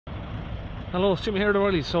Hello, it's Jimmy here at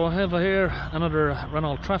O'Reilly. So I have here another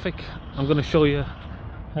Renault Trafic. I'm going to show you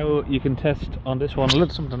how you can test on this one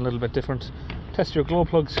something a little bit different. Test your glow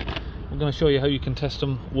plugs. I'm going to show you how you can test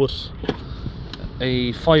them with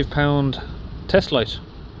a £5 test light.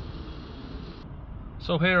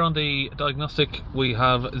 So here on the diagnostic we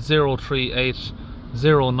have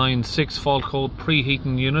 038096 fault code,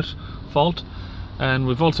 preheating unit fault, and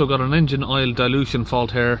we've also got an engine oil dilution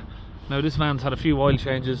fault here. Now this van's had a few oil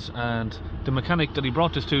changes, and the mechanic that he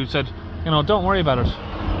brought this to said, you know, don't worry about it,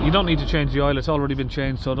 you don't need to change the oil, it's already been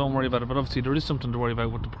changed, so don't worry about it. But obviously there is something to worry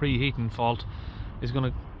about with the preheating fault. Is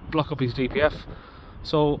going to block up his DPF,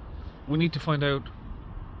 so we need to find out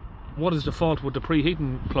what is the fault with the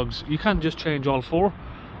preheating plugs. You can't just change all four,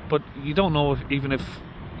 but you don't know even if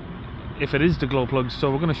it is the glow plugs,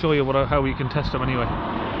 so we're going to show you how we can test them anyway.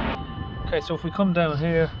 Okay, so if we come down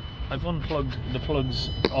here, I've unplugged the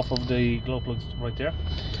plugs off of the glow plugs right there.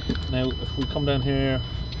 Now if we come down here,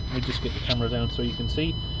 let me just get the camera down so you can see.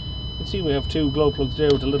 You can see we have two glow plugs there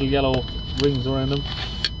with the little yellow rings around them,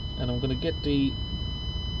 and I'm going to get the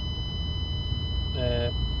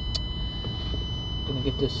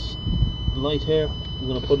this light here. I'm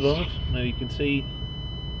going to put it on it. Now you can see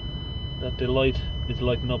that the light is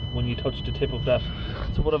lighting up when you touch the tip of that.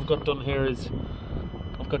 So what I've got done here is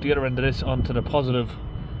I've got the other end of this onto the positive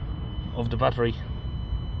of the battery,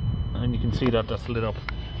 and you can see that that's lit up.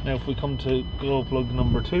 Now if we come to glow plug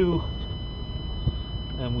number 2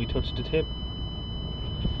 and we touch the tip,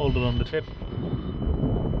 hold it on the tip,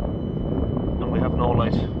 and we have no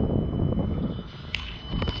light.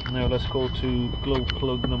 Now let's go to glow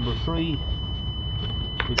plug number 3.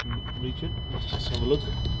 If we can reach it, let's just have a look.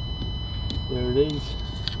 There it is.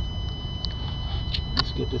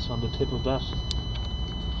 Let's get this on the tip of that.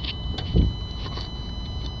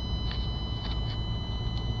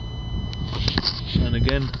 And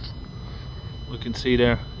again, we can see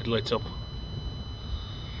there it lights up.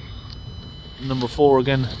 Number 4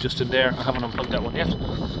 again, just in there. I haven't unplugged that one yet.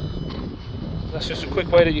 That's just a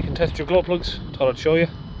quick way that you can test your glow plugs. Thought I'd show you.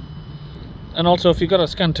 And also, if you've got a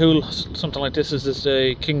scan tool, something like this, is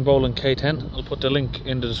a King Bolin K10. I'll put the link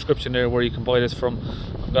in the description there where you can buy this from.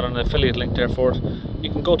 I've got an affiliate link there for it.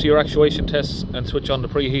 You can go to your actuation tests and switch on the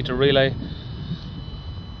preheater relay,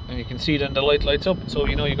 and you can see then the light lights up, so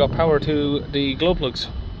you know you got power to the glow plugs.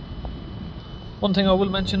 One thing I will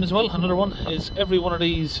mention as well, another one, is every one of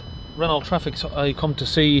these Renault Trafics I come to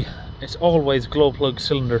see, it's always glow plug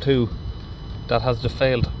cylinder 2 that has the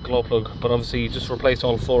failed glow plug, but obviously you just replace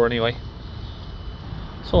all 4 anyway.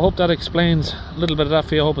 So I hope that explains a little bit of that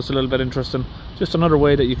for you. I hope it's a little bit interesting. Just another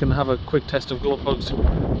way that you can have a quick test of glow plugs,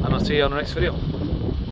 and I'll see you on the next video.